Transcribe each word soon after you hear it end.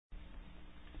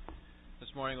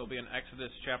This morning will be in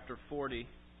Exodus chapter 40,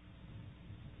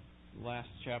 last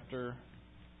chapter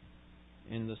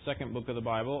in the second book of the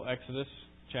Bible, Exodus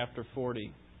chapter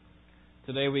 40.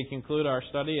 Today we conclude our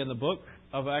study in the book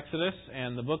of Exodus,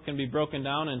 and the book can be broken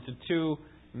down into two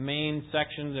main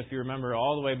sections, if you remember,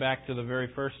 all the way back to the very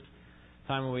first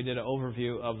time when we did an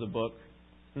overview of the book.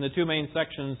 And the two main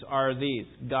sections are these: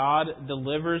 God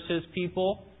delivers His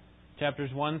people,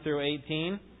 chapters 1 through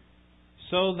 18,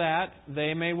 so that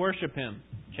they may worship Him,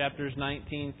 chapters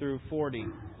 19 through 40.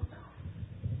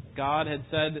 God had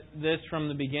said this from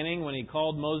the beginning when He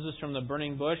called Moses from the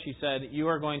burning bush. He said, "You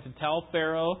are going to tell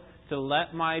Pharaoh to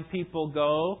let my people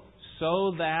go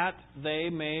so that they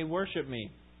may worship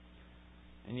me."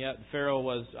 And yet Pharaoh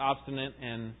was obstinate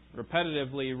and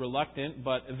repetitively reluctant,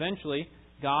 but eventually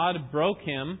God broke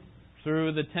him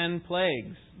through the 10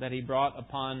 plagues that He brought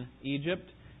upon Egypt,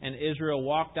 and Israel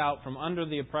walked out from under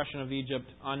the oppression of Egypt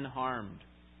unharmed.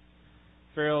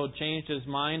 Pharaoh changed his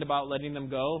mind about letting them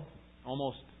go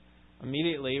almost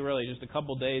immediately, really just a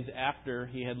couple days after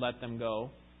he had let them go.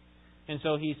 And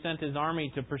so he sent his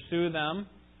army to pursue them,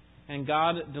 and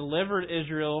God delivered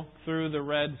Israel through the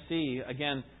Red Sea.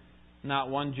 Again, not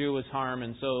one Jew was harmed,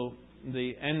 and so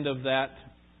the end of that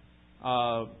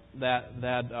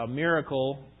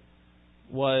miracle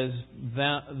was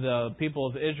the people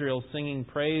of Israel singing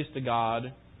praise to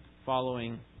God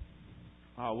following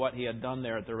what He had done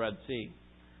there at the Red Sea.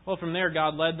 Well, from there,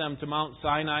 God led them to Mount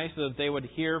Sinai so that they would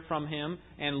hear from Him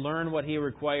and learn what He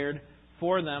required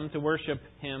for them to worship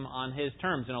Him on His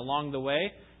terms. And along the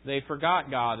way, they forgot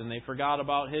God, and they forgot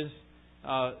about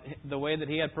the way that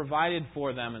He had provided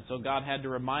for them. And so God had to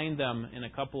remind them in a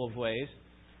couple of ways.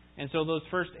 And so those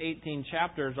first 18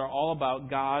 chapters are all about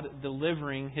God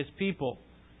delivering His people.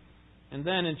 And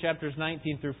then in chapters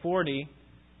 19 through 40,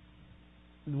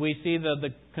 we see the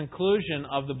conclusion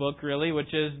of the book, really,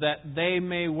 which is that they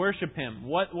may worship Him.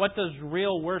 What does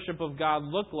real worship of God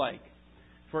look like?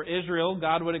 For Israel,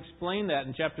 God would explain that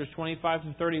in chapters 25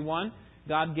 to 31.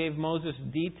 God gave Moses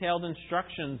detailed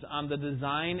instructions on the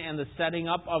design and the setting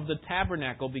up of the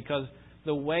tabernacle, because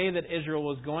the way that Israel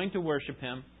was going to worship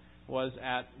Him was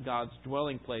at God's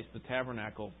dwelling place, the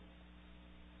tabernacle.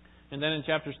 And then in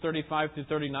chapters 35 to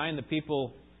 39, the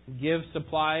people give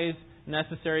supplies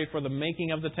necessary for the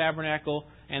making of the tabernacle,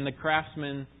 and the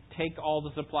craftsmen take all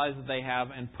the supplies that they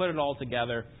have and put it all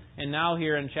together. And now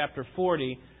here in chapter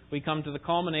 40, we come to the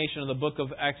culmination of the book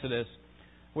of Exodus,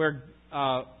 where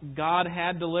God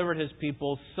had delivered His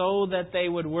people so that they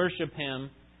would worship Him,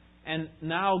 and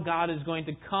now God is going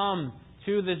to come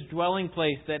to this dwelling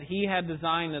place that He had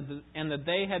designed and that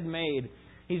they had made.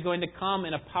 He's going to come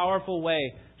in a powerful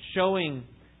way, showing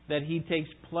that He takes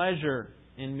pleasure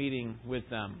in meeting with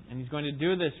them. And He's going to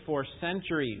do this for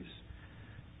centuries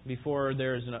before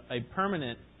there's a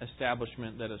permanent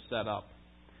establishment that is set up.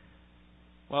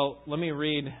 Well, let me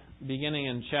read beginning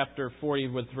in chapter 40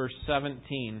 with verse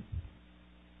 17.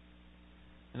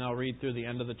 And I'll read through the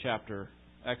end of the chapter.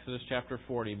 Exodus chapter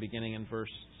 40, beginning in verse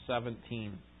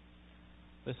 17.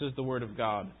 This is the Word of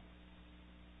God.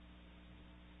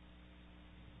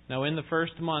 Now in the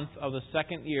first month of the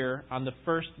second year, on the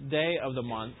first day of the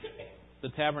month, the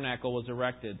tabernacle was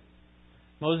erected.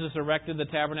 Moses erected the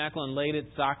tabernacle and laid its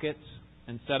sockets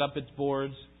and set up its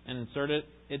boards and inserted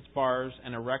its bars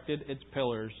and erected its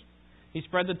pillars. He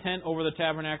spread the tent over the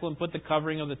tabernacle and put the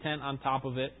covering of the tent on top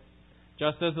of it,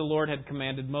 just as the Lord had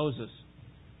commanded Moses.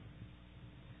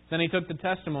 Then he took the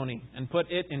testimony and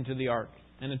put it into the ark,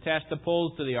 and attached the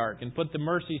poles to the ark, and put the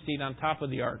mercy seat on top of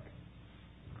the ark.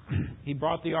 He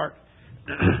brought the ark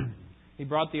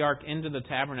into the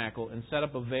tabernacle and set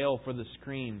up a veil for the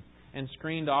screen, and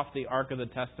screened off the ark of the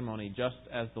testimony, just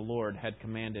as the Lord had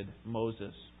commanded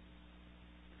Moses.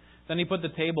 Then he put the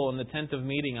table in the tent of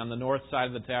meeting on the north side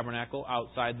of the tabernacle,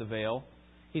 outside the veil.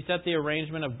 He set the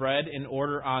arrangement of bread in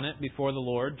order on it before the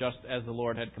Lord, just as the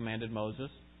Lord had commanded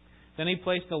Moses. Then he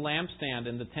placed the lampstand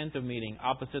in the tent of meeting,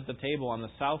 opposite the table on the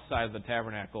south side of the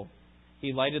tabernacle.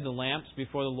 He lighted the lamps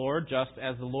before the Lord, just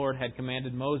as the Lord had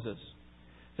commanded Moses.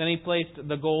 Then he placed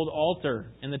the gold altar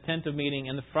in the tent of meeting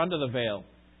in the front of the veil,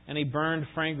 and he burned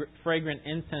fragrant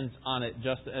incense on it,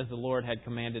 just as the Lord had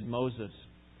commanded Moses.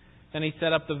 Then he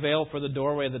set up the veil for the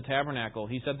doorway of the tabernacle.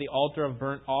 He set the altar of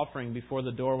burnt offering before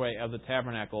the doorway of the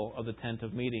tabernacle of the tent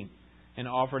of meeting, and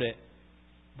offered on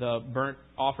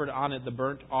it the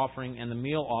burnt offering and the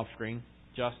meal offering,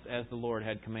 just as the Lord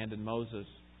had commanded Moses.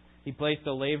 He placed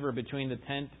a laver between the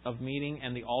tent of meeting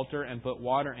and the altar and put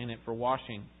water in it for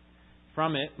washing.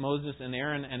 From it, Moses and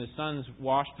Aaron and his sons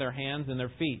washed their hands and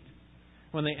their feet.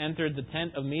 When they entered the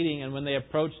tent of meeting and when they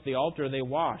approached the altar, they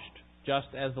washed, just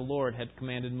as the Lord had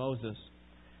commanded Moses.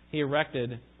 He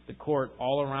erected the court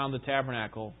all around the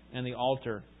tabernacle and the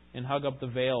altar, and hung up the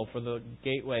veil for the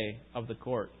gateway of the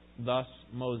court. Thus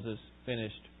Moses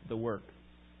finished the work.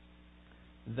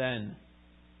 Then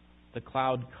the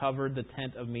cloud covered the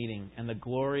tent of meeting, and the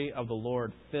glory of the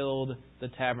Lord filled the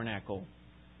tabernacle.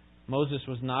 Moses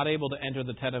was not able to enter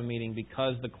the tent of meeting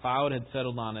because the cloud had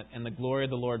settled on it, and the glory of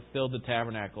the Lord filled the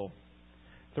tabernacle.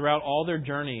 Throughout all their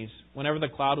journeys, whenever the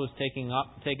cloud was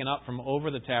taken up from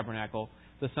over the tabernacle,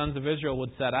 the sons of Israel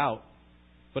would set out.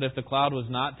 But if the cloud was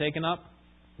not taken up,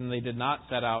 then they did not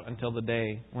set out until the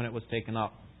day when it was taken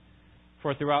up.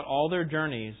 For throughout all their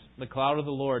journeys, the cloud of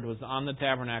the Lord was on the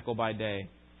tabernacle by day,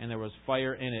 and there was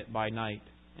fire in it by night,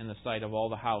 in the sight of all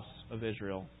the house of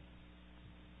Israel.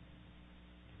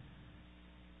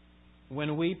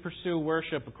 When we pursue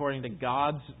worship according to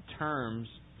God's terms,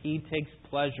 He takes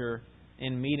pleasure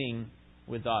in meeting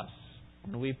with us.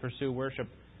 When we pursue worship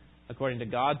according to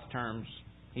God's terms,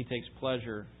 He takes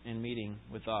pleasure in meeting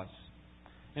with us.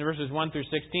 In verses 1 through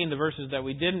 16, the verses that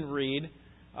we didn't read,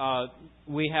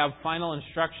 we have final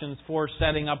instructions for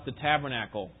setting up the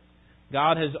tabernacle.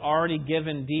 God has already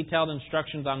given detailed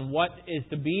instructions on what is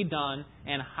to be done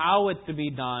and how it's to be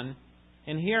done.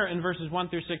 And here in verses 1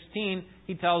 through 16,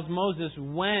 He tells Moses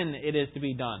when it is to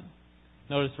be done.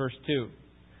 Notice verse 2.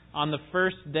 On the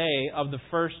first day of the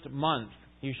first month,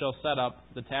 you shall set up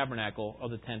the tabernacle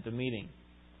of the tent of meeting.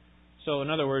 So, in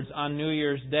other words, on New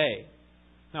Year's Day.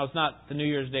 Now, it's not the New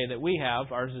Year's Day that we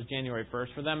have. Ours is January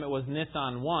 1st. For them, it was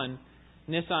Nisan 1.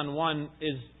 Nisan 1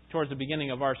 is towards the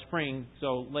beginning of our spring,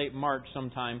 so late March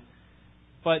sometime.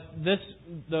 But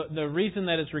the reason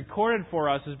that it's recorded for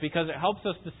us is because it helps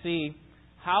us to see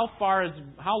how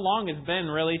long it's been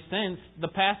really since the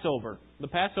Passover. The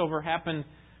Passover happened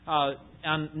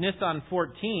on Nisan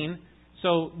 14,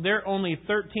 so they're only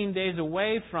 13 days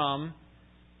away from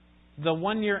the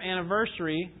 1-year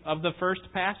anniversary of the first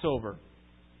Passover.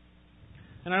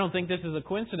 And I don't think this is a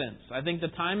coincidence. I think the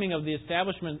timing of the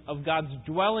establishment of God's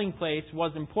dwelling place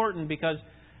was important because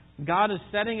God is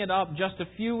setting it up just a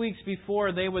few weeks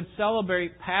before they would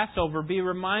celebrate Passover, be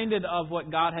reminded of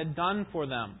what God had done for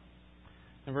them.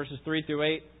 In verses 3 through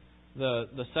 8,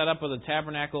 the setup of the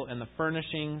tabernacle and the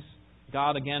furnishings,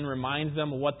 God again reminds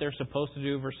them of what they're supposed to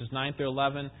do. Verses 9 through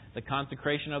 11, the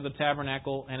consecration of the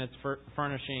tabernacle and its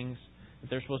furnishings,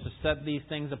 that they're supposed to set these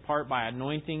things apart by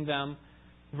anointing them.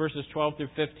 Verses 12 through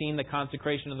 15, the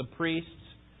consecration of the priests.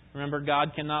 Remember,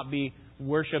 God cannot be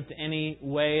worshipped any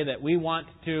way that we want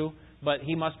to, but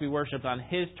He must be worshipped on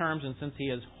His terms, and since He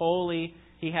is holy,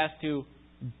 He has to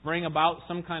bring about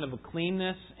some kind of a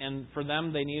cleanness, and for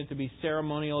them they needed to be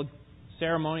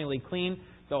ceremonially clean.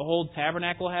 The whole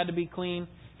tabernacle had to be clean.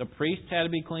 The priests had to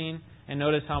be clean. And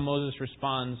notice how Moses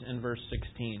responds in verse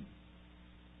 16.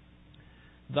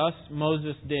 Thus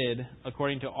Moses did,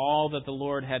 according to all that the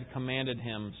Lord had commanded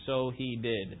him, so he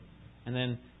did. And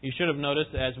then you should have noticed,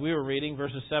 as we were reading,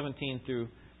 verses 17 through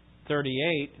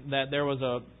 38, that there was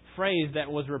a phrase that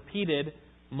was repeated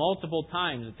multiple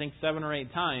times, I think 7 or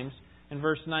 8 times. In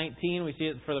verse 19, we see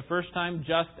it for the first time,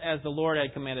 just as the Lord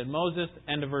had commanded Moses.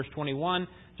 End of verse 21,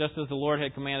 just as the Lord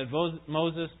had commanded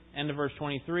Moses. End of verse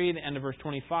 23, the end of verse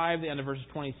 25, the end of verse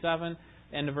 27,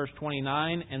 the end of verse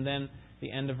 29, and then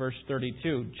the end of verse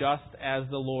 32, just as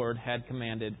the Lord had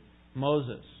commanded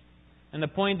Moses. And the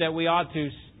point that we ought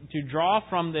to draw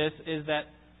from this is that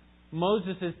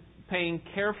Moses is paying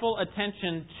careful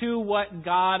attention to what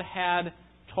God had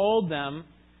told them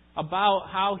about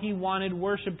how He wanted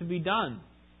worship to be done.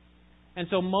 And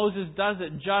so Moses does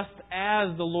it just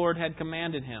as the Lord had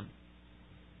commanded him.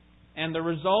 And the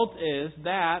result is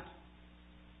that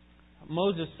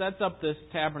Moses sets up this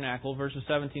tabernacle, verses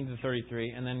 17 to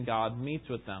 33, and then God meets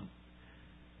with them.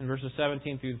 In verses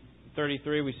 17 through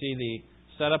 33, we see the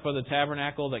setup of the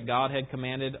tabernacle that God had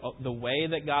commanded, the way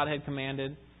that God had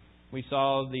commanded. We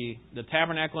saw the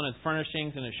tabernacle and its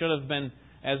furnishings, and it should have been,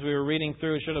 as we were reading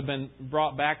through, it should have been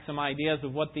brought back some ideas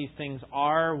of what these things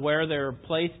are, where they're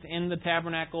placed in the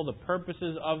tabernacle, the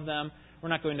purposes of them. We're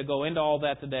not going to go into all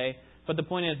that today. But the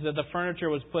point is that the furniture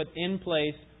was put in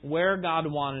place where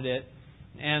God wanted it,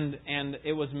 and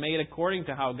it was made according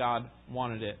to how God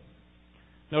wanted it.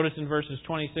 Notice in verses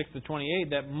 26 to 28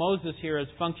 that Moses here is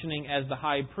functioning as the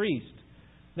high priest.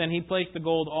 Then he placed the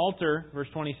gold altar, verse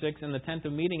 26, in the tent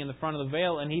of meeting in the front of the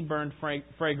veil, and he burned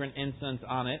fragrant incense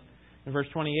on it. In verse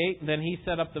 28, then he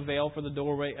set up the veil for the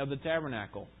doorway of the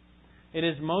tabernacle. It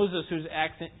is Moses who's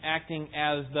acting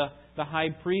as the high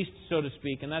priest, so to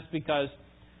speak, and that's because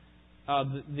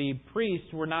the priests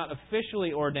were not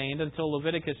officially ordained until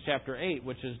Leviticus chapter 8,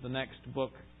 which is the next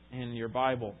book in your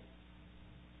Bible.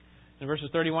 In verses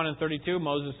 31 and 32,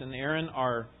 Moses and Aaron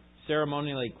are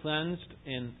ceremonially cleansed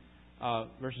in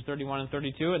verses 31 and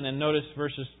 32. And then notice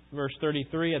verse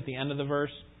 33 at the end of the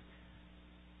verse.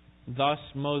 Thus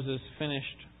Moses finished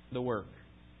the work.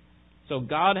 So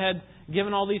God had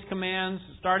given all these commands,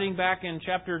 starting back in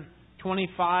chapter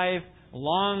 25, a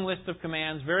long list of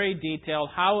commands, very detailed,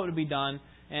 how it would be done,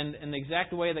 and in the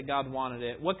exact way that God wanted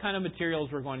it, what kind of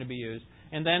materials were going to be used.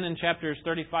 And then in chapters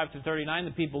 35 to 39,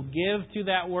 the people give to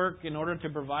that work in order to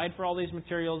provide for all these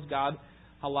materials. God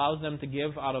allows them to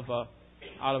give out of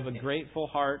a grateful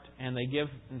heart, and they give,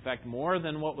 in fact, more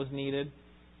than what was needed.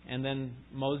 And then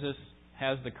Moses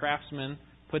has the craftsmen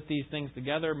put these things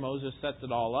together. Moses sets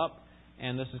it all up,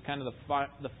 and this is kind of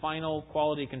the final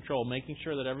quality control, making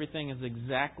sure that everything is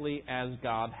exactly as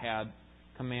God had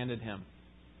commanded him.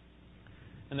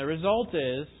 And the result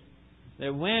is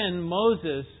that when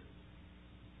Moses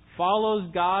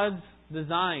follows God's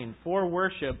design for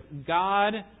worship,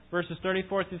 God, verses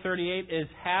 34 through 38, is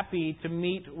happy to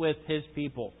meet with His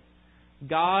people.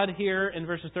 God here in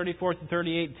verses 34 through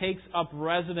 38 takes up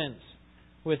residence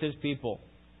with His people.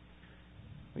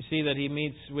 We see that He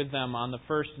meets with them on the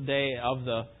first day of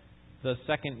the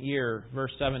second year,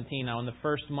 verse 17. Now, in the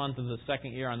first month of the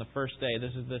second year, on the first day,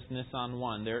 this is this Nisan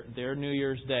 1, their New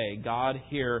Year's Day. God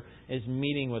here is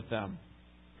meeting with them.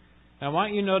 Now, I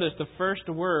want you to notice the first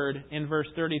word in verse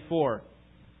 34,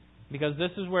 because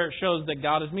this is where it shows that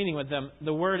God is meeting with them.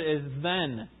 The word is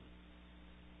then.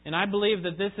 And I believe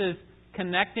that this is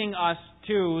connecting us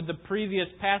to the previous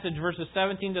passage, verses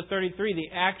 17 to 33,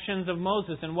 the actions of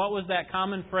Moses. And what was that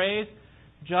common phrase?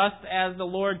 Just as the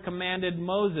Lord commanded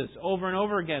Moses, over and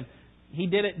over again. He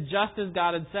did it just as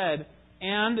God had said.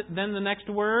 And then the next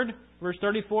word, verse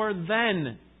 34,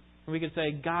 then. We could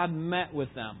say God met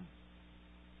with them.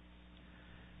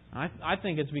 I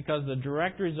think it's because the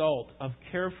direct result of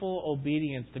careful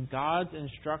obedience to God's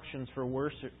instructions for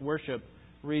worship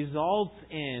results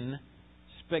in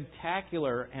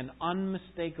spectacular and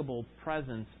unmistakable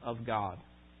presence of God.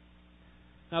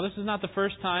 Now, this is not the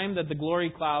first time that the glory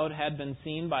cloud had been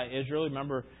seen by Israel.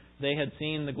 Remember, they had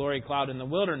seen the glory cloud in the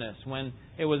wilderness when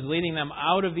it was leading them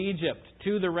out of Egypt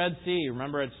to the Red Sea.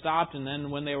 Remember, it stopped, and then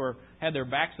when they had their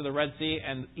backs to the Red Sea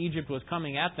and Egypt was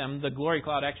coming at them, the glory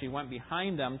cloud actually went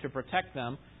behind them to protect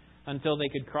them until they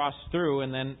could cross through,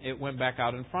 and then it went back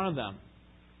out in front of them.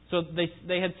 So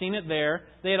they had seen it there.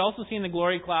 They had also seen the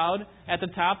glory cloud at the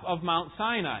top of Mount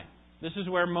Sinai. This is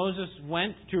where Moses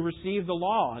went to receive the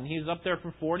law, and he was up there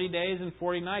for 40 days and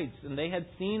 40 nights. And they had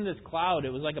seen this cloud.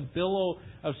 It was like a billow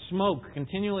of smoke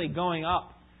continually going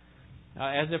up,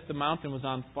 as if the mountain was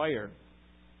on fire.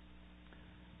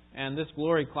 And this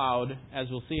glory cloud, as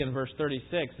we'll see in verse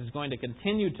 36, is going to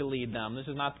continue to lead them. This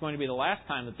is not going to be the last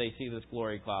time that they see this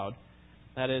glory cloud.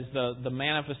 That is the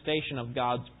manifestation of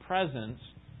God's presence.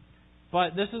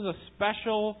 But this is a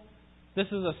special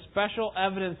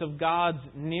evidence of God's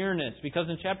nearness, because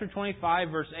in chapter 25,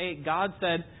 verse 8, God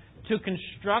said to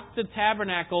construct the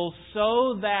tabernacle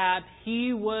so that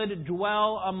He would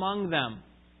dwell among them.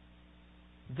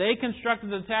 They constructed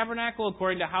the tabernacle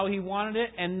according to how He wanted it,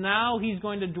 and now He's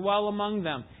going to dwell among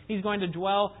them. He's going to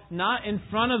dwell not in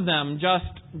front of them,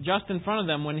 just in front of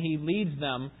them when He leads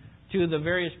them to the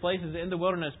various places in the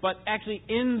wilderness, but actually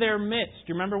in their midst.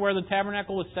 Do you remember where the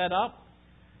tabernacle was set up?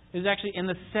 It was actually in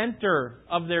the center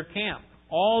of their camp.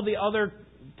 All the other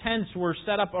tents were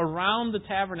set up around the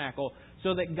tabernacle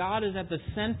so that God is at the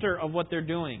center of what they're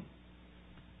doing.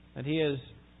 That He is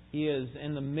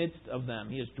in the midst of them.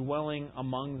 He is dwelling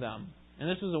among them. And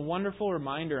this was a wonderful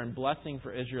reminder and blessing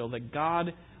for Israel that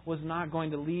God was not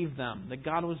going to leave them, that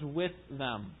God was with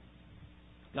them.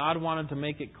 God wanted to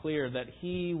make it clear that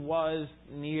He was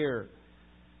near,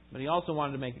 but He also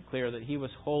wanted to make it clear that He was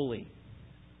holy.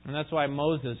 And that's why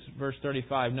Moses, verse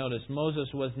 35, notice, Moses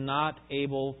was not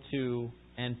able to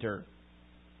enter.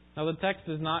 Now the text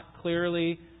does not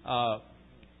clearly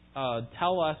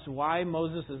tell us why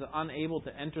Moses is unable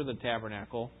to enter the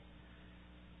tabernacle.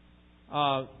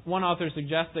 One author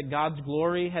suggests that God's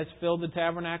glory has filled the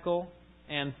tabernacle,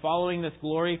 and following this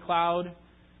glory cloud,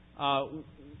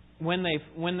 when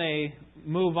they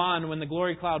move on, when the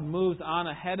glory cloud moves on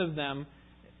ahead of them,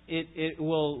 it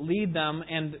will lead them,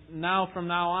 and from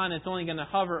now on it's only going to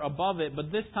hover above it, but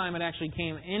this time it actually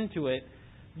came into it.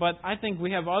 But I think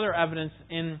we have other evidence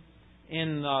in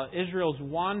Israel's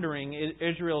wandering,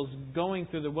 Israel's going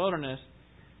through the wilderness,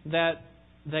 that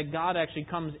God actually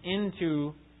comes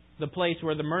into the place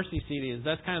where the mercy seat is.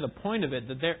 That's kind of the point of it,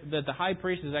 that the high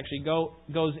priest is actually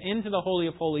goes into the Holy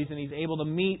of Holies, and he's able to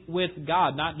meet with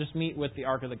God, not just meet with the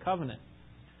Ark of the Covenant.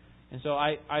 And so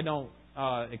I don't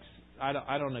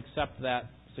accept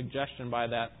that suggestion by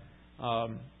the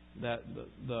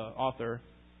author.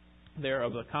 there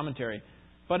of the commentary.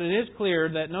 But it is clear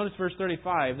that, notice verse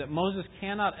 35, that Moses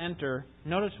cannot enter.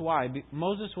 Notice why.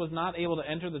 Moses was not able to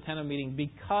enter the tent of meeting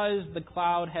because the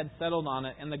cloud had settled on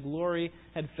it and the glory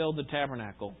had filled the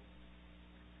tabernacle.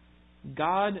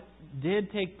 God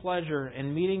did take pleasure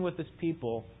in meeting with His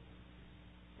people,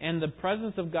 and the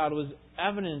presence of God was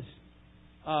evidence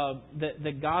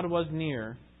that God was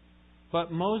near.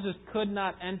 But Moses could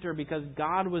not enter because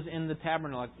God was in the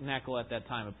tabernacle at that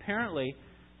time. Apparently,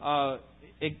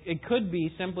 it could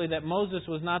be simply that Moses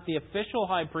was not the official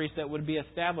high priest that would be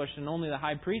established and only the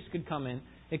high priest could come in.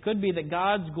 It could be that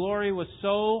God's glory was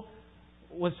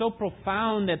so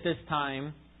profound at this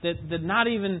time that not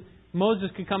even Moses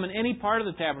could come in any part of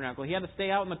the tabernacle. He had to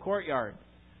stay out in the courtyard.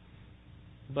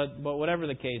 But whatever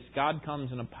the case, God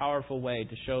comes in a powerful way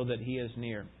to show that He is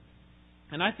near.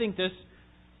 And I think this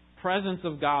presence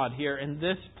of God here in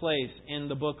this place in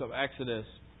the book of Exodus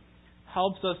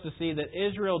helps us to see that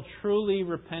Israel truly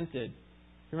repented.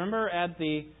 Remember at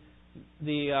the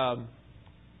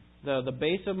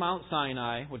base of Mount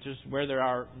Sinai, which is where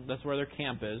that's where their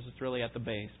camp is. It's really at the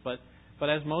base. But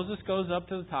as Moses goes up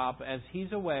to the top, as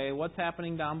he's away, what's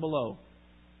happening down below?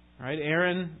 Right?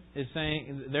 Aaron is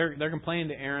saying they're complaining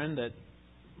to Aaron that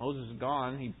Moses is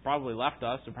gone. He probably left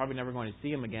us. They're probably never going to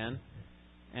see him again.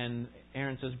 And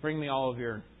Aaron says, "Bring me all of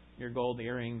your gold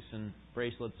earrings and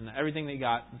bracelets and everything that you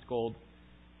got. It's gold."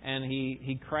 And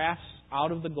he crafts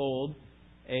out of the gold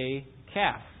a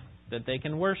calf that they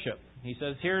can worship. He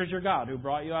says, "Here is your God who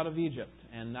brought you out of Egypt,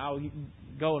 and now you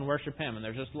go and worship Him." And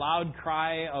there's this loud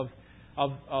cry of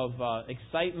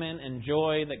excitement and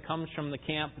joy that comes from the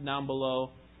camp down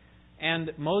below.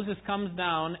 And Moses comes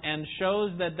down and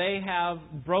shows that they have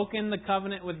broken the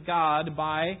covenant with God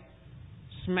by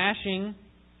smashing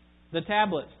the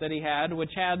tablets that he had, which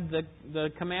had the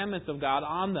commandments of God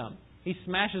on them. He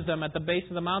smashes them at the base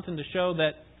of the mountain to show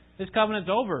that this covenant's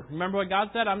over. Remember what God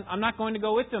said? I'm not going to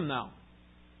go with them now.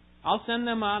 I'll send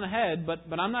them on ahead,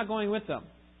 but I'm not going with them.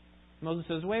 Moses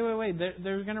says, wait.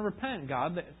 They're going to repent,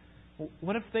 God.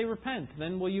 What if they repent?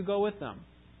 Then will you go with them?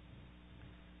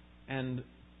 And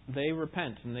they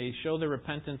repent. And they show their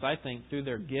repentance, I think, through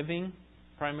their giving.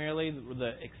 Primarily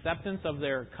the acceptance of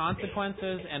their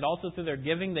consequences, and also through their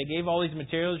giving. They gave all these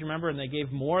materials, remember, and they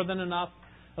gave more than enough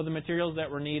of the materials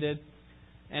that were needed.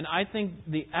 And I think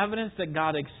the evidence that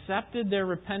God accepted their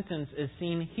repentance is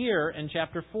seen here in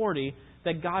chapter 40,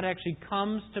 that God actually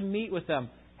comes to meet with them.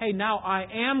 Hey, now I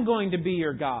am going to be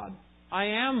your God. I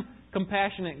am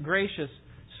compassionate, gracious,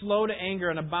 slow to anger,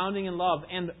 and abounding in love,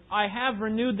 and I have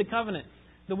renewed the covenant.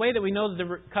 The way that we know that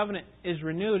the covenant is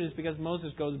renewed is because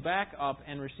Moses goes back up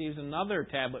and receives another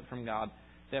tablet from God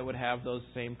that would have those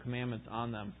same commandments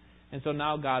on them. And so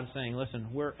now God's saying, listen,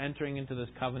 we're entering into this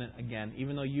covenant again.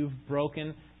 Even though you've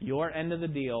broken your end of the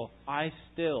deal, I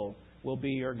still will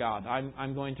be your God.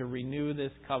 I'm going to renew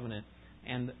this covenant.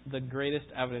 And the greatest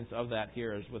evidence of that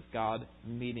here is with God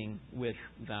meeting with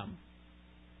them.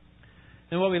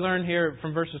 And what we learn here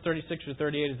from verses 36 to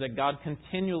 38 is that God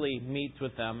continually meets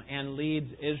with them and leads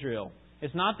Israel.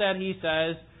 It's not that He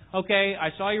says, okay, I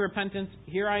saw your repentance,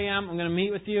 here I am, I'm going to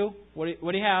meet with you. What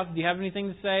do you have? Do you have anything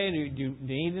to say? Do you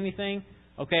need anything?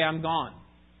 Okay, I'm gone.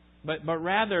 But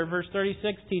rather, verse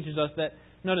 36 teaches us that,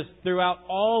 notice, throughout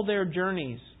all their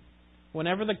journeys,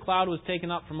 whenever the cloud was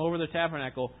taken up from over the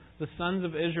tabernacle, the sons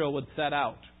of Israel would set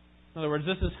out. In other words,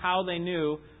 this is how they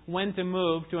knew when to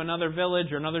move to another village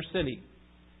or another city.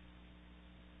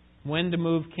 When to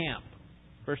move camp.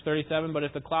 Verse 37, but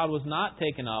if the cloud was not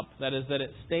taken up, that is, that it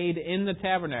stayed in the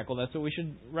tabernacle, that's what we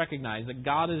should recognize, that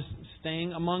God is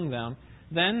staying among them,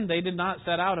 then they did not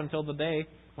set out until the day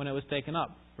when it was taken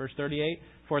up. Verse 38,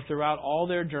 for throughout all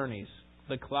their journeys,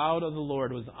 the cloud of the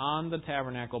Lord was on the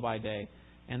tabernacle by day,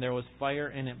 and there was fire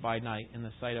in it by night in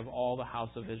the sight of all the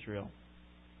house of Israel.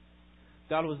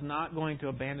 God was not going to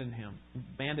abandon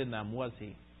them, was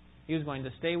He? He was going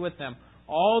to stay with them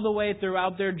all the way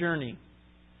throughout their journey.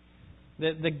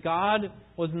 That God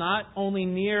was not only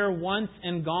near once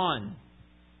and gone.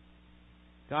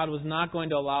 God was not going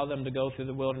to allow them to go through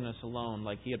the wilderness alone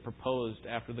like He had proposed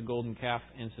after the golden calf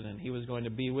incident. He was going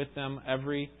to be with them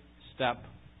every step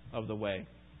of the way.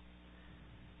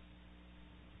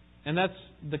 And that's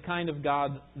the kind of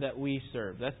God that we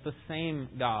serve. That's the same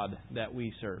God that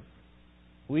we serve.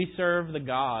 We serve the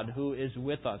God who is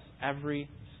with us every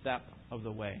step of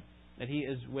the way. That He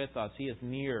is with us. He is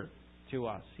near to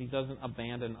us. He doesn't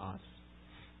abandon us.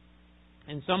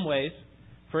 In some ways,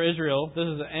 for Israel, this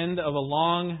is the end of a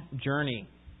long journey.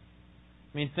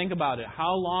 I mean, think about it.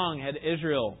 How long had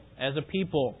Israel, as a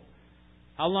people,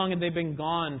 how long had they been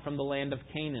gone from the land of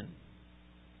Canaan?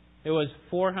 It was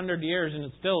 400 years, and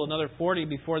it's still another 40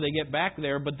 before they get back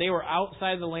there. But they were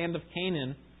outside the land of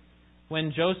Canaan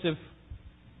when Joseph,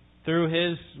 through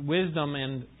his wisdom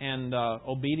and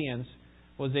obedience,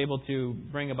 was able to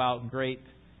bring about great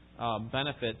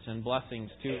benefits and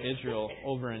blessings to Israel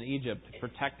over in Egypt,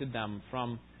 protected them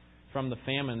from the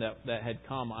famine that had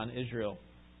come on Israel.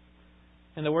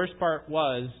 And the worst part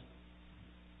was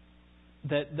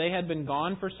that they had been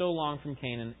gone for so long from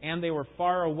Canaan, and they were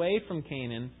far away from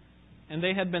Canaan, and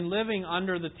they had been living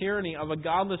under the tyranny of a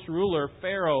godless ruler,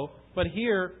 Pharaoh. But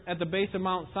here, at the base of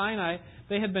Mount Sinai,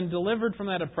 they had been delivered from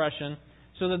that oppression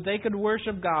so that they could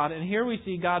worship God. And here we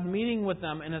see God meeting with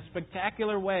them in a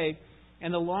spectacular way.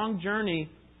 And the long journey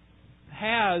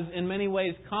has, in many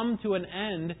ways, come to an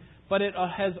end, but it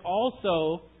has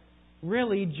also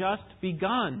really just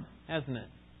begun, hasn't it?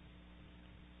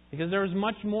 Because there was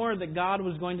much more that God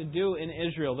was going to do in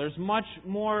Israel. There's much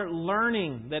more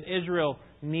learning that Israel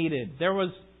needed. There was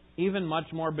even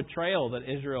much more betrayal that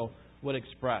Israel would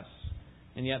express.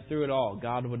 And yet through it all,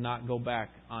 God would not go back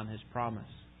on His promise.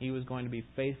 He was going to be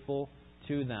faithful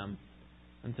to them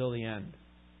until the end.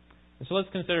 And so let's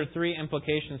consider three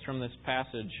implications from this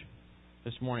passage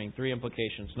this morning. Three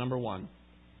implications. Number one,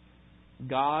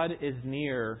 God is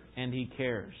near and He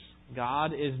cares.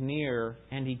 God is near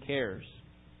and He cares.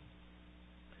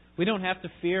 We don't have to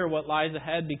fear what lies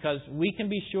ahead because we can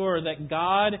be sure that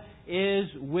God is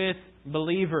with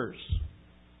believers.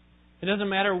 It doesn't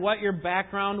matter what your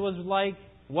background was like,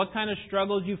 what kind of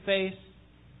struggles you face.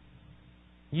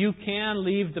 You can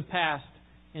leave the past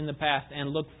in the past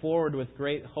and look forward with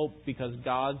great hope because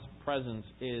God's presence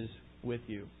is with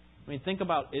you. I mean, think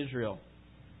about Israel.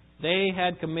 They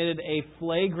had committed a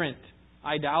flagrant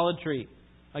idolatry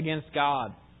against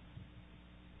God.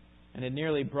 And it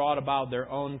nearly brought about their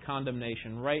own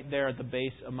condemnation. Right there at the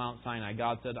base of Mount Sinai,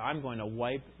 God said, I'm going to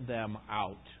wipe them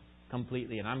out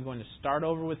completely. And I'm going to start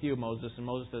over with you, Moses. And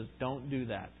Moses says, don't do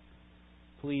that.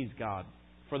 Please, God,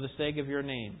 for the sake of your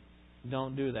name,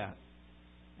 don't do that.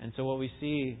 And so what we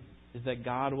see is that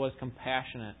God was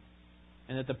compassionate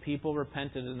and that the people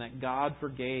repented and that God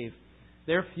forgave.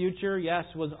 Their future, yes,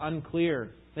 was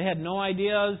unclear. They had no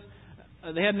ideas.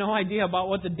 They had no idea about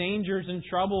what the dangers and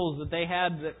troubles that they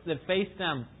had that faced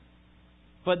them.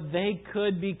 But they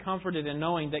could be comforted in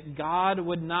knowing that God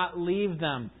would not leave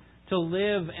them to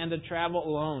live and to travel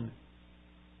alone.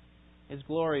 His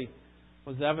glory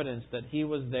was evidence that He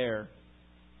was there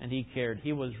and He cared.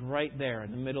 He was right there in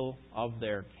the middle of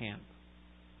their camp.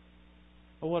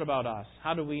 But what about us?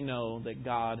 How do we know that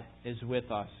God is with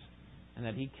us and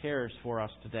that He cares for us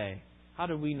today? How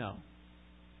do we know?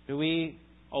 Do we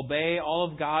obey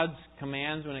all of God's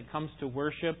commands when it comes to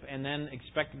worship and then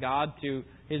expect God to,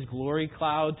 His glory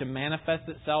cloud, to manifest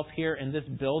itself here in this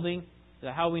building? Is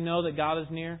that how we know that God is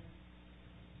near?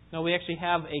 No, we actually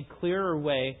have a clearer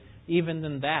way even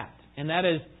than that. And that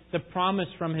is the promise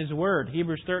from His Word.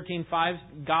 Hebrews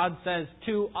 13:5, God says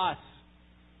to us,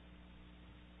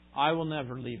 I will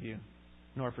never leave you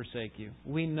nor forsake you.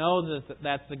 We know that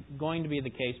that's going to be the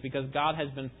case because God has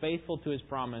been faithful to His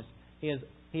promise. He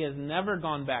has never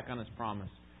gone back on His promise.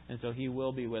 And so He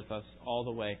will be with us all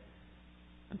the way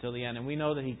until the end. And we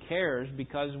know that He cares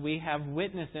because we have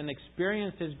witnessed and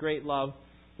experienced His great love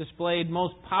displayed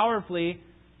most powerfully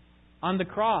on the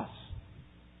cross.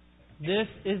 This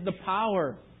is the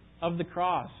power of the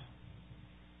cross.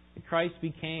 Christ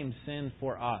became sin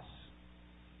for us.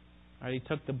 Right? He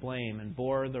took the blame and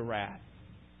bore the wrath.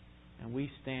 And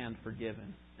we stand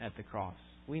forgiven at the cross.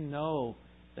 We know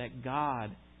that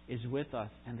God is with us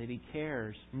and that He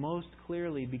cares most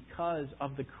clearly because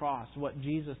of the cross, what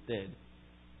Jesus did.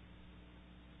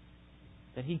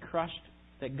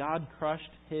 That God crushed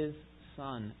His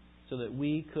Son so that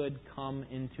we could come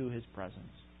into His presence.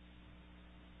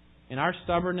 And our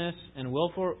stubbornness and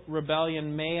willful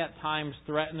rebellion may at times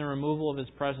threaten the removal of His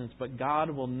presence, but God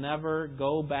will never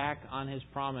go back on His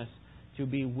promise to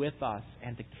be with us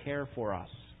and to care for us.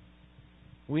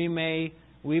 We may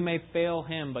fail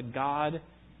Him, but God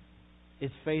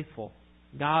is faithful.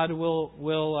 God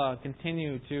will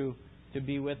continue to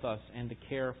be with us and to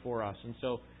care for us. And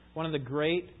so one of the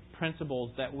great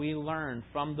principles that we learn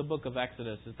from the book of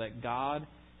Exodus is that God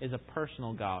is a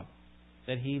personal God,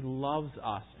 that He loves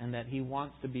us and that He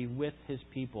wants to be with His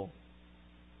people.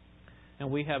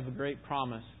 And we have a great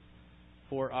promise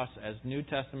for us as New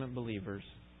Testament believers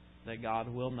that God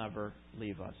will never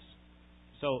leave us.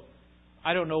 So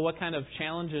I don't know what kind of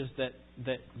challenges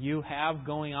that you have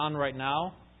going on right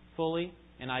now fully,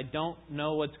 and I don't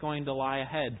know what's going to lie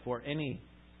ahead for any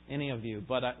of you.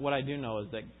 But what I do know is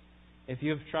that if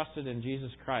you have trusted in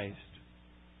Jesus Christ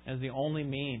as the only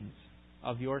means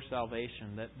of your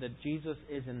salvation, that Jesus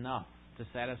is enough to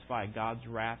satisfy God's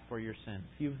wrath for your sin,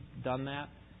 if you've done that,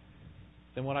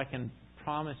 then what I can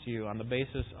promise you on the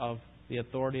basis of the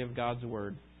authority of God's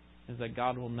Word is that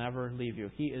God will never leave you.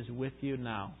 He is with you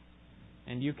now.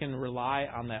 And you can rely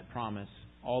on that promise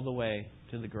all the way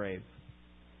to the grave.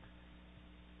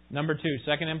 Number 2,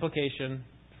 second implication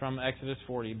from Exodus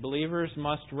 40. Believers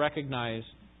must recognize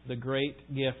the great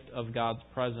gift of God's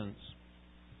presence.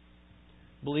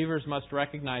 Believers must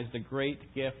recognize the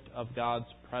great gift of God's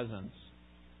presence.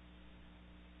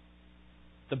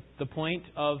 The point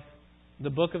of the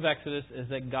book of Exodus is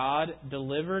that God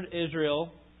delivered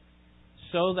Israel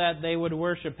so that they would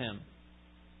worship Him.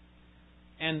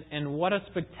 And what a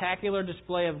spectacular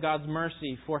display of God's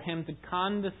mercy for Him to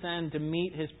condescend to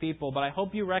meet His people. But I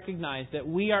hope you recognize that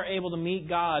we are able to meet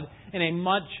God in a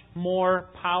much more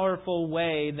powerful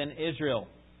way than Israel.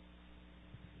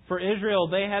 For Israel,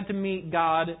 they had to meet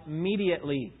God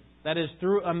immediately. That is,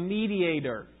 through a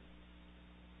mediator.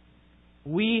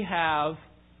 We have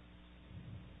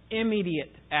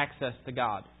immediate access to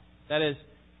God. That is,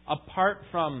 apart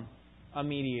from a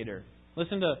mediator.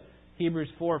 Listen to Hebrews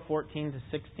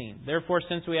 4:14-16. Therefore,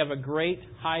 since we have a great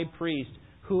high priest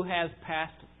who has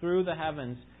passed through the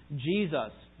heavens,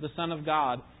 Jesus, the Son of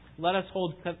God, let us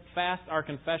hold fast our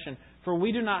confession. For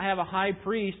we do not have a high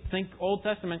priest, think Old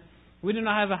Testament, we do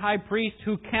not have a high priest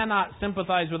who cannot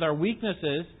sympathize with our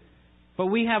weaknesses, but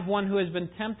we have one who has been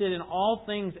tempted in all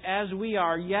things as we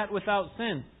are, yet without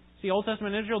sin. See, Old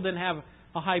Testament Israel didn't have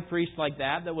a high priest like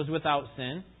that was without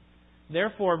sin.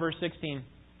 Therefore, verse 16,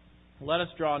 let us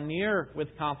draw near with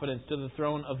confidence to the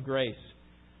throne of grace,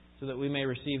 so that we may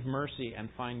receive mercy and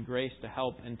find grace to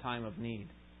help in time of need.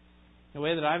 The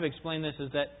way that I've explained this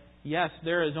is that, yes,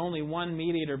 there is only one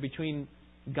mediator between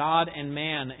God and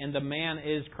man, and the man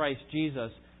is Christ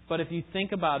Jesus. But if you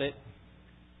think about it,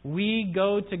 we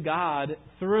go to God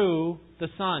through the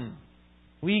Son.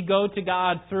 We go to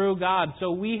God through God.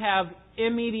 So we have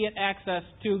immediate access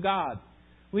to God.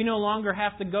 We no longer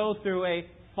have to go through a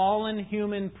fallen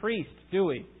human priest, do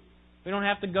we? We don't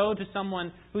have to go to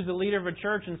someone who's the leader of a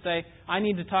church and say, I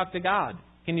need to talk to God.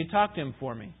 Can you talk to Him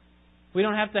for me? We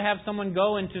don't have to have someone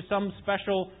go into some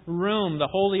special room, the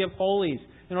Holy of Holies,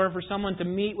 in order for someone to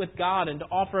meet with God and to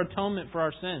offer atonement for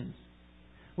our sins.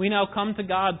 We now come to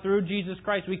God through Jesus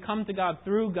Christ. We come to God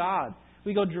through God.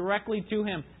 We go directly to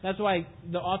Him. That's why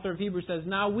the author of Hebrews says,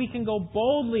 now we can go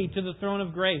boldly to the throne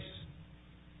of grace.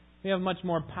 We have much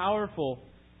more powerful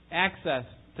access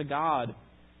to God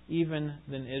even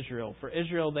than Israel. For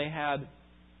Israel, they had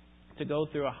to go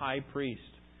through a high priest.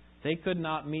 They could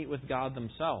not meet with God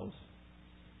themselves.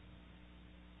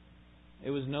 It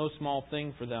was no small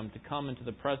thing for them to come into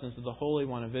the presence of the Holy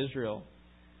One of Israel.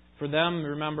 For them,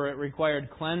 remember, it required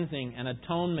cleansing and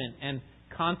atonement and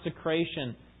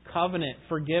consecration, covenant,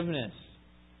 forgiveness.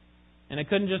 And it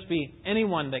couldn't just be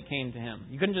anyone that came to Him.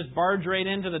 You couldn't just barge right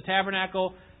into the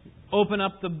tabernacle, open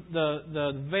up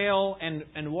the veil,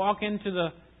 and walk into the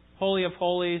Holy of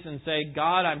Holies and say,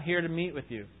 God, I'm here to meet with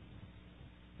you.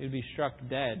 You'd be struck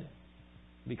dead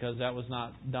because that was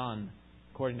not done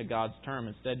according to God's term.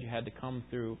 Instead, you had to come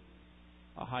through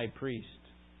a high priest.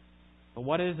 But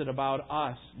what is it about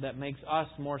us that makes us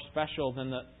more special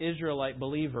than the Israelite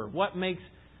believer? What makes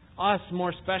us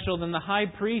more special than the high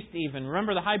priest even?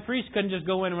 Remember, the high priest couldn't just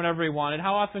go in whenever he wanted.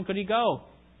 How often could he go?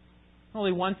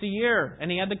 Only once a year.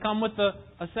 And he had to come with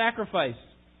a sacrifice.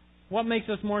 What makes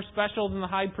us more special than the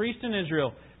high priest in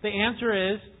Israel? The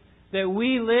answer is that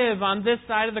we live on this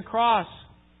side of the cross.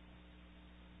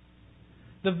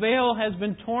 The veil has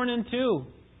been torn in two.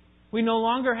 We no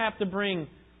longer have to bring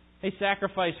a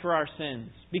sacrifice for our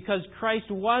sins because Christ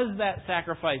was that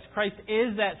sacrifice. Christ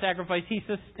is that sacrifice. He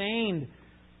sustained,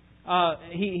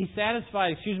 He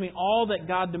satisfied, all that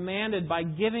God demanded by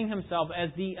giving Himself as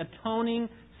the atoning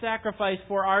sacrifice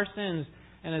for our sins.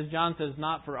 And as John says,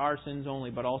 not for our sins only,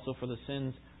 but also for the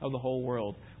sins of the whole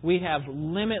world. We have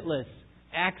limitless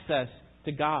access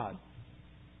to God.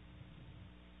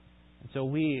 And so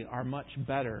we are much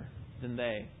better than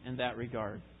they in that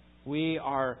regard. We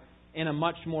are in a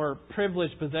much more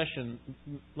privileged position.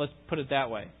 Let's put it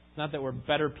that way. Not that we're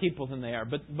better people than they are,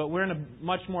 but we're in a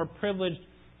much more privileged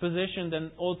position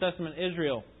than Old Testament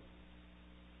Israel.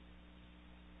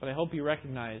 But I hope you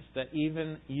recognize that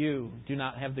even you do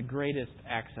not have the greatest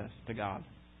access to God.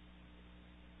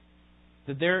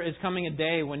 That there is coming a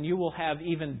day when you will have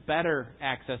even better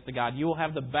access to God. You will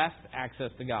have the best access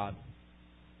to God.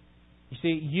 You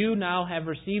see, you now have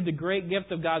received the great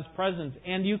gift of God's presence,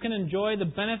 and you can enjoy the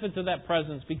benefits of that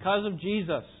presence because of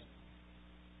Jesus.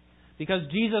 Because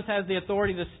Jesus has the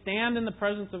authority to stand in the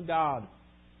presence of God.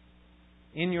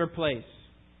 in your place.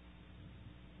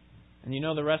 And you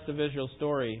know the rest of Israel's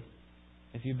story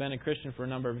if you've been a Christian for a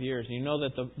number of years. You know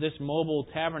that this mobile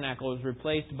tabernacle was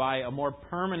replaced by a more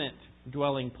permanent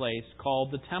dwelling place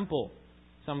called the temple,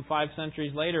 some 5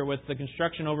 centuries later, with the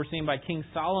construction overseen by King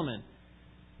Solomon.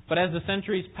 But as the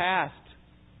centuries passed,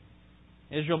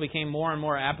 Israel became more and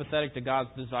more apathetic to God's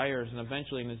desires, and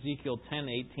eventually in Ezekiel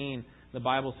 10:18, the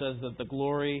Bible says that the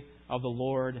glory of the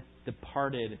Lord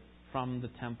departed from the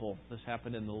temple. This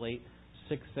happened in the late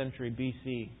 6th century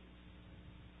BC.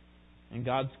 And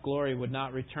God's glory would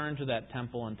not return to that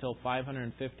temple until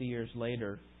 550 years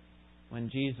later, when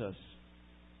Jesus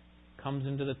comes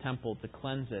into the temple to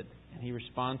cleanse it. And He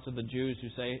responds to the Jews who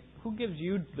say, "Who gives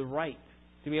you the right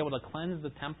to be able to cleanse the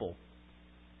temple?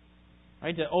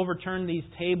 Right? To overturn these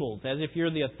tables as if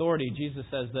you're the authority." Jesus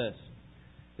says this,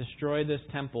 "Destroy this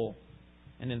temple,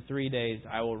 and in 3 days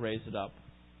I will raise it up."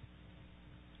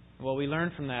 What we learn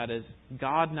from that is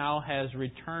God now has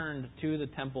returned to the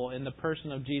temple in the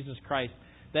person of Jesus Christ.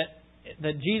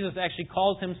 That Jesus actually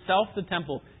calls Himself the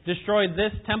temple. Destroy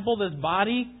this temple, this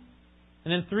body,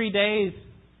 and in 3 days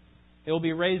it will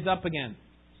be raised up again.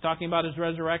 He's talking about His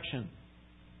resurrection.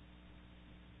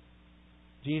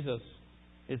 Jesus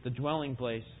is the dwelling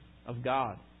place of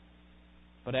God.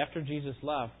 But after Jesus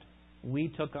left, we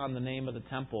took on the name of the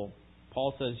temple.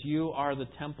 Paul says, "You are the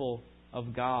temple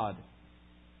of God."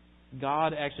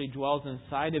 God actually dwells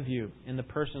inside of you in the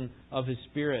person of His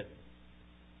Spirit.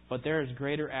 But there is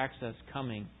greater access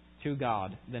coming to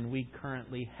God than we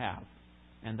currently have.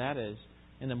 And that is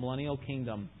in the millennial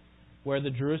kingdom, where the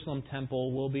Jerusalem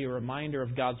temple will be a reminder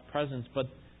of God's presence. But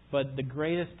the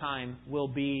greatest time will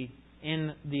be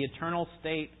in the eternal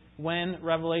state when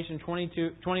Revelation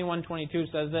 21:22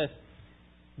 says this.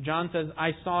 John says,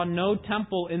 "I saw no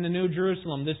temple in the New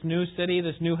Jerusalem," this new city,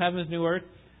 this new heavens, new earth.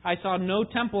 "I saw no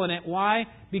temple in it." Why?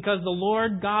 Because the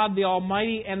Lord God, the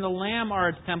Almighty, and the Lamb are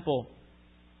its temple.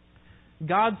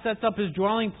 God sets up His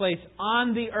dwelling place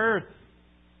on the earth,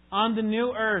 on the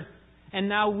new earth. And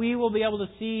now we will be able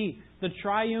to see the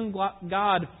triune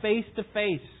God face to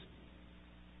face.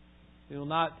 We will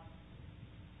not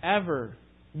ever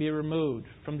be removed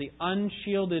from the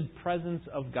unshielded presence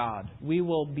of God. We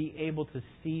will be able to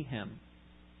see Him.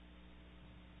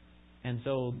 And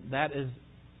so that is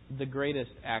the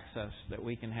greatest access that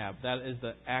we can have. That is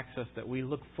the access that we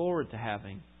look forward to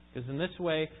having. Because in this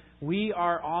way, we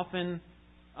are often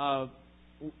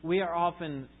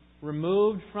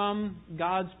removed from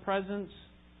God's presence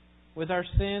with our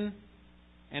sin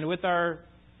and with our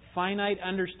finite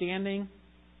understanding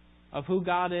of who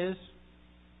God is.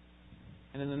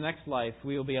 And in the next life,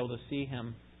 we will be able to see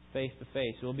Him face to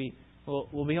face. We'll be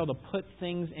able to put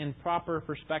things in proper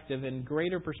perspective, in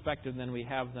greater perspective than we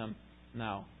have them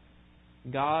now.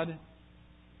 God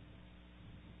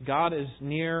is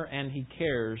near and He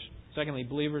cares. Secondly,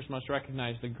 believers must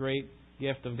recognize the great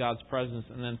gift of God's presence.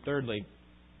 And then thirdly,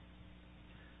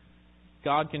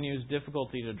 God can use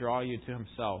difficulty to draw you to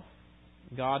Himself.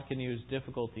 God can use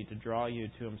difficulty to draw you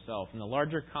to Himself. In the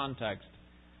larger context,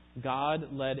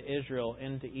 God led Israel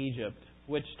into Egypt,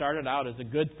 which started out as a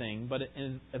good thing, but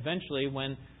eventually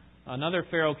when another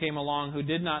Pharaoh came along who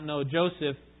did not know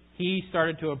Joseph, he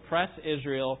started to oppress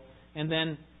Israel, and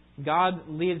then God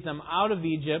leads them out of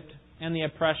Egypt and the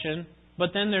oppression, but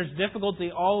then there's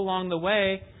difficulty all along the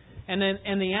way, and then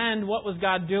in the end, what was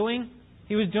God doing?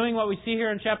 He was doing what we see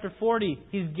here in chapter 40.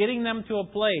 He's getting them to a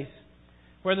place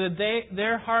where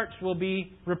their hearts will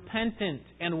be repentant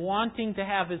and wanting to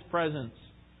have His presence.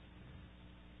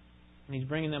 And He's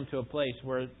bringing them to a place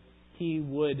where He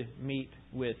would meet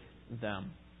with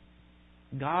them.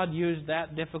 God used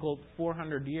that difficult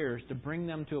 400 years to bring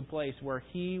them to a place where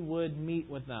He would meet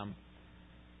with them.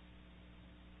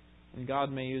 And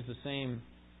God may use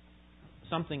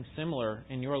something similar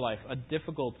in your life, a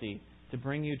difficulty to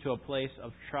bring you to a place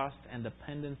of trust and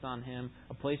dependence on Him,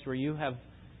 a place where you have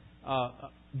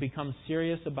become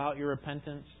serious about your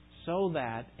repentance, so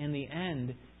that in the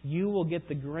end you will get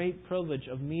the great privilege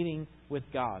of meeting with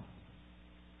God.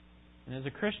 And as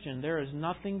a Christian, there is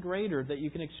nothing greater that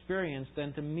you can experience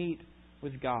than to meet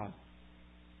with God.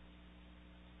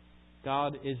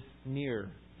 God is near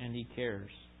and He cares.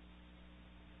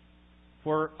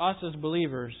 For us as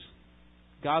believers,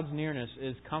 God's nearness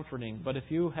is comforting. But if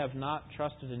you have not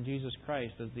trusted in Jesus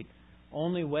Christ as the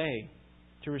only way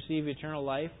to receive eternal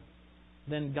life,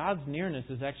 then God's nearness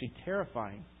is actually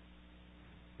terrifying.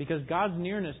 Because God's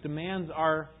nearness demands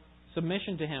our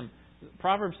submission to Him.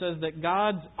 Proverbs says that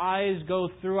God's eyes go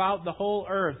throughout the whole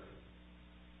earth.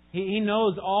 He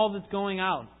knows all that's going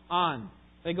on.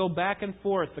 They go back and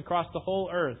forth across the whole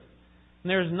earth. And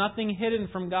there's nothing hidden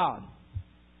from God.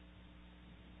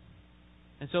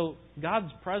 And so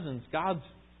God's presence, God's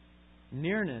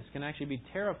nearness can actually be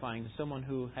terrifying to someone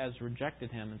who has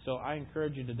rejected Him. And so I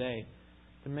encourage you today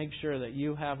to make sure that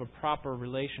you have a proper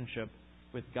relationship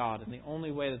with God. And the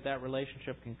only way that that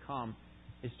relationship can come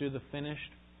is through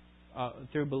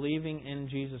through believing in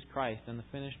Jesus Christ and the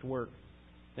finished work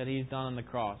that He's done on the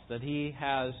cross. That He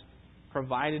has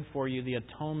provided for you the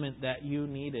atonement that you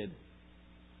needed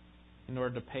in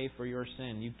order to pay for your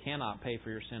sin. You cannot pay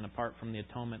for your sin apart from the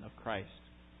atonement of Christ.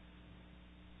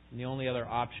 And the only other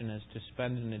option is to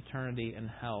spend an eternity in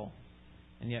hell.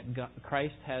 And yet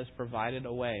Christ has provided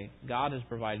a way, God has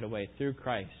provided a way through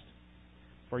Christ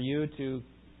for you to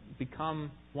become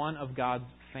one of God's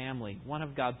family, one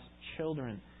of God's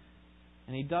children.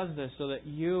 And He does this so that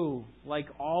you, like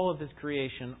all of His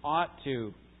creation, ought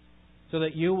to, so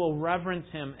that you will reverence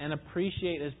Him and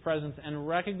appreciate His presence and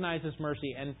recognize His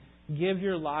mercy and give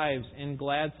your lives in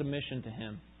glad submission to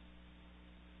Him.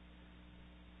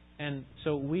 And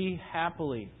so we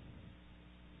happily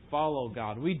follow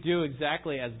God. We do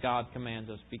exactly as God commands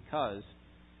us because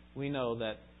we know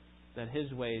that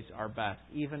His ways are best,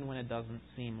 even when it doesn't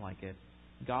seem like it.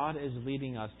 God is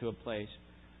leading us to a place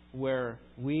where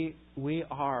we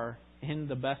are in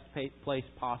the best place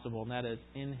possible, and that is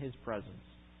in His presence.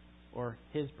 Or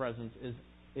His presence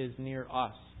is near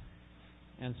us.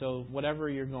 And so whatever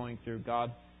you're going through,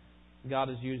 God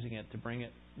is using it to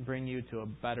bring you to a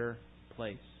better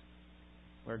place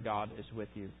where God is with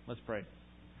you. Let's pray.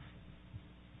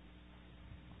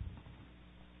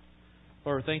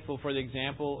 Lord, we're thankful for the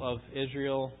example of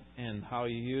Israel and how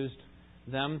You used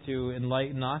them to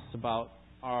enlighten us about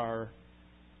our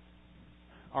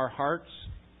hearts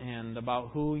and about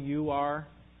who You are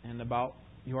and about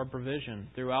Your provision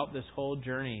throughout this whole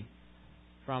journey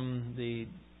from the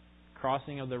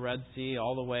crossing of the Red Sea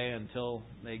all the way until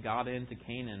they got into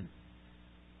Canaan.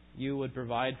 You would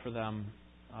provide for them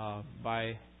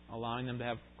by allowing them to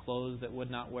have clothes that would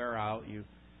not wear out. You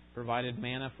provided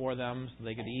manna for them so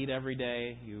they could eat every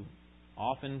day. You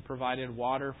often provided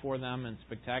water for them in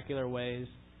spectacular ways.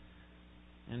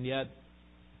 And yet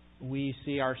we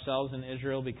see ourselves in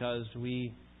Israel because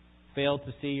we fail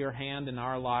to see Your hand in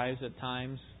our lives at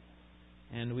times.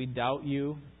 And we doubt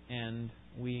You and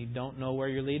we don't know where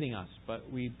You're leading us. But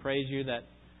we praise You that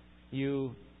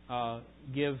You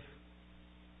give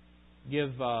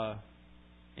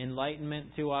enlightenment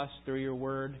to us through Your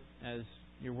Word, as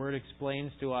Your Word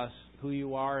explains to us who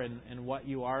You are and what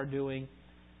You are doing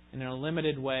in a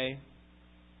limited way.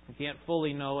 We can't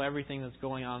fully know everything that's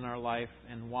going on in our life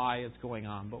and why it's going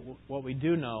on. But what we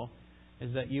do know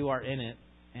is that You are in it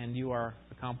and You are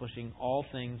accomplishing all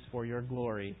things for Your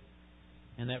glory.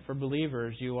 And that for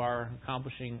believers, You are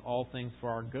accomplishing all things for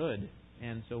our good.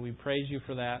 And so we praise You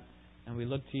for that, and we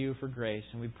look to You for grace.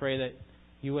 And we pray that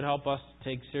You would help us to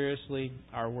take seriously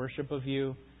our worship of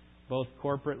You, both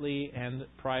corporately and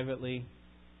privately,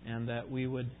 and that we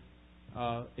would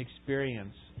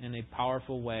experience in a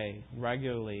powerful way,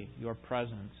 regularly, Your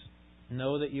presence.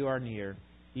 Know that You are near,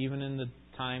 even in the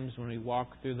times when we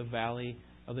walk through the valley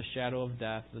of the shadow of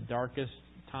death, the darkest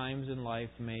times in life.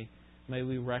 May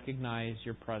we recognize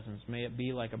Your presence. May it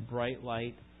be like a bright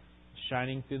light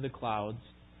shining through the clouds.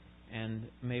 And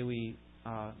may we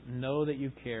know that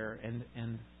You care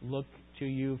and look to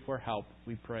You for help,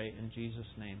 we pray in Jesus'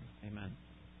 name. Amen.